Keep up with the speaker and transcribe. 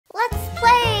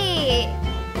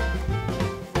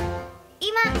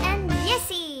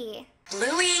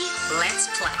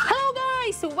play. Hello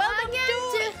guys, welcome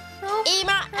to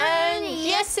Ima and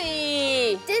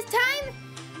Jessy. This time,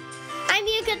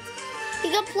 you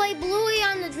can play Bluey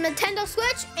on the Nintendo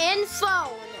Switch and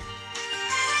phone.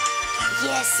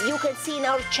 Yes, you can see in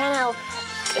our channel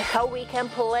how we can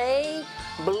play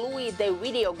Bluey, the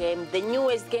video game, the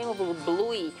newest game of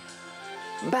Bluey.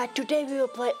 But today we will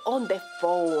play on the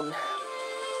phone.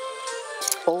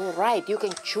 Alright, you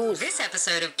can choose. This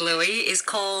episode of Bluey is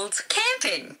called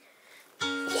Camping.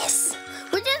 Yes.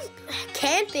 We did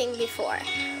camping before.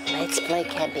 Let's play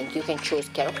camping. You can choose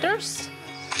characters.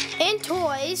 And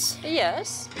toys.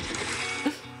 Yes.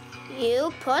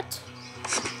 You put...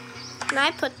 And I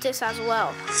put this as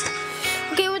well.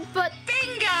 Okay, we put...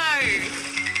 Bingo!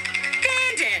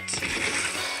 Bandit!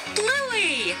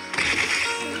 Bluey!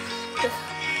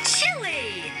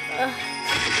 Chili!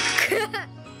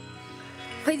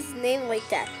 Why is his name like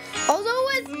that? Although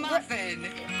it's... Muffin!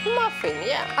 Muffin,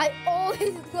 yeah. I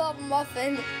always love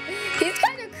Muffin. He's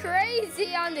kind of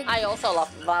crazy on the... I also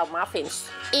love muffins.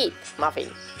 Eat muffin.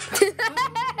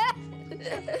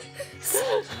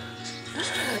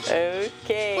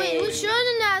 Okay. Wait, we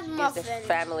shouldn't have Is the Muffin.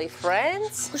 family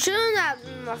friends? We shouldn't have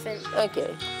Muffin.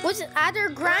 Okay. What's other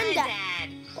granddad?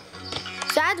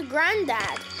 Sad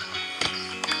granddad.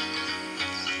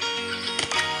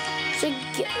 So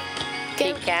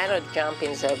He cannot jump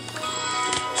in the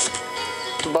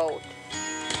boat.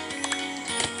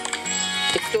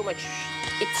 It's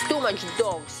too much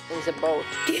dogs in the boat.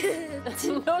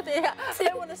 No,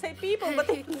 I want to say people, but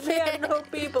they are no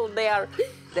people. They are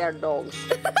dogs.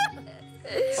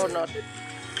 Or not.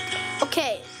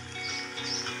 Okay.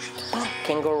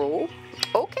 Kangaroo.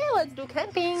 Okay, let's do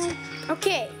camping.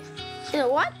 Okay. You know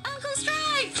what? Uncle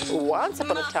Stripe! Once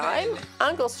upon a time,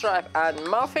 Uncle Stripe and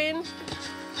Muffin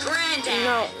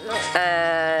Granddad! No.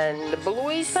 and the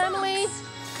Bluey family.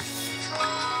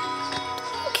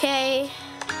 Okay.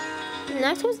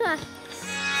 Next was that.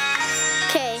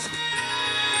 Okay.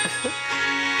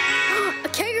 A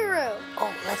kangaroo.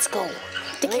 Oh, let's go.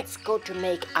 Let's go to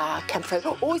make a campfire.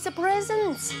 Oh, it's a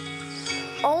present.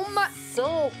 Oh my.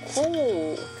 So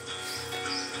cool.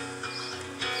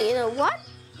 You know what?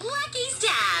 Lucky's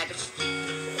dad!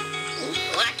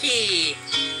 Lucky!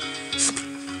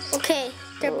 Okay.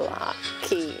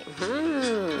 Lucky.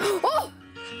 Oh!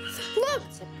 Look!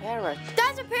 It's a parrot.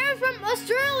 That's a parrot from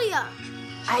Australia.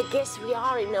 I guess we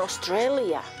are in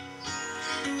Australia.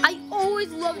 I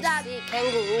always love that. See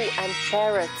kangaroo and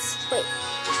parrots. Wait.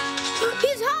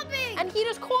 He's hopping! And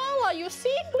here's koala. You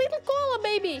see? Little koala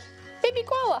baby. Baby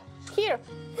koala. Here.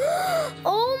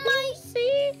 Oh my.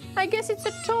 See? I guess it's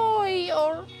a toy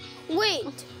or...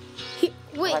 Wait. Wait.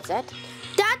 What's that?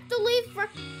 That's the leaf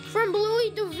from Bluey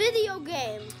the video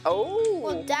game. Oh.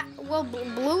 Well,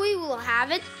 Bluey will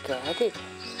have it. Got it.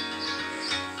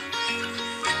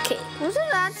 Okay. What's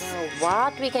that? So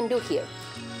what we can do here?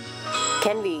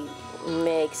 Can we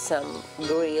make some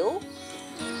grill?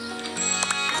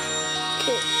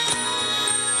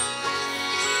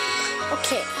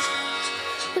 Okay.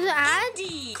 What's that?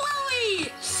 Andy!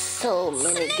 Chloe! So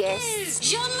many guests.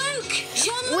 Jean-Luc!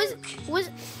 Jean-Luc! Was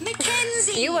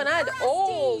Mackenzie! You and I are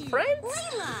all Rusty, friends?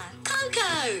 Layla!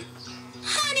 Coco!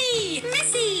 Honey!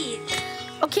 Missy!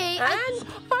 okay. And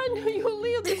you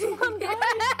leave this one guy.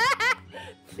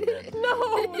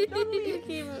 No, don't leave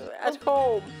him at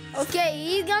home. Okay,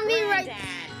 he's gonna be right.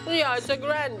 Granddad. Yeah, it's a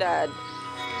granddad.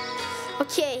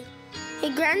 Okay.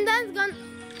 Hey, granddad's gonna.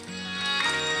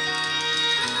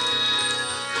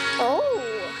 Oh.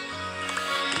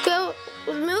 Go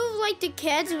move like the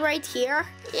kids right here.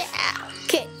 Yeah.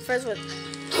 Okay, first one.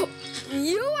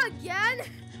 You again?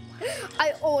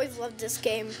 I always loved this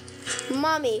game.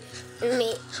 Mommy,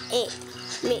 me.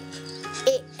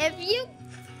 If you,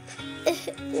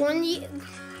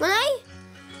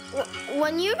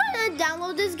 when you're gonna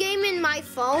download this game in my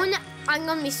phone, I'm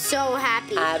gonna be so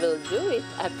happy. I will do it.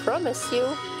 I promise you.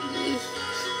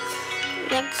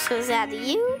 Next was that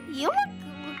you?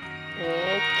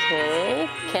 Okay.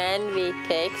 Can we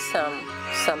take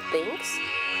some things?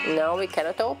 No, we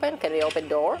cannot open. Can we open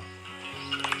door?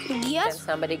 Can Yes.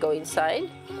 somebody go inside?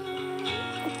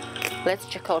 Let's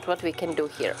check out what we can do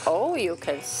here. Oh, you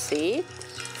can see.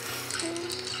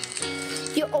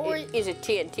 You already. Is it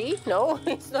TNT? No,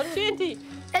 it's not TNT.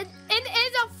 It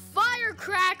is a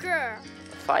firecracker.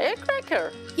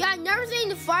 Firecracker. Yeah, I've never seen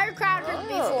the firecrackers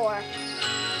Oh. before.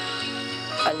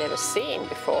 I've never seen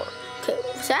before. Okay,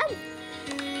 what's that?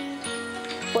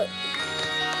 What?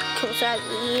 What's that?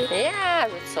 Yeah,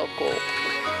 that's so cool.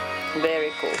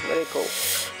 Very cool, very cool.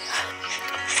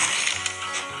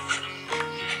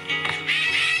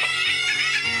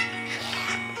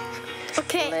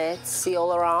 Okay. Let's see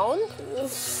all around.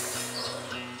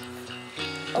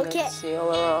 Okay. Let's see all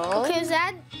around. Okay, is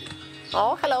that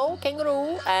Oh, hello,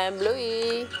 kangaroo and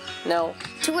Bluey. No,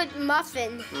 to it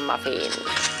muffin? muffin.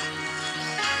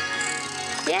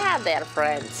 Yeah, they're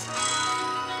friends.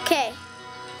 Okay.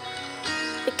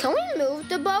 Can we move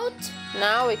the boat?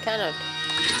 Now we cannot.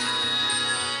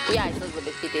 Yeah, it's not with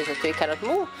the kitties that we cannot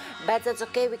move, but that's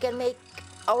okay. We can make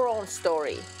our own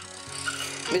story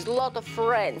with a lot of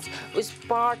friends, with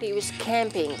party, with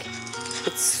camping.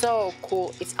 It's so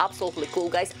cool. It's absolutely cool,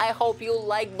 guys. I hope you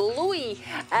like Bluey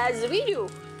as we do.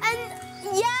 And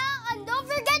yeah, and don't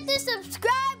forget to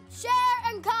subscribe, share,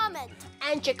 and comment.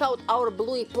 And check out our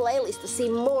Bluey playlist to see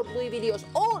more Bluey videos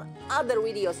or other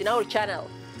videos in our channel.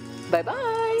 Bye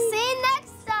bye.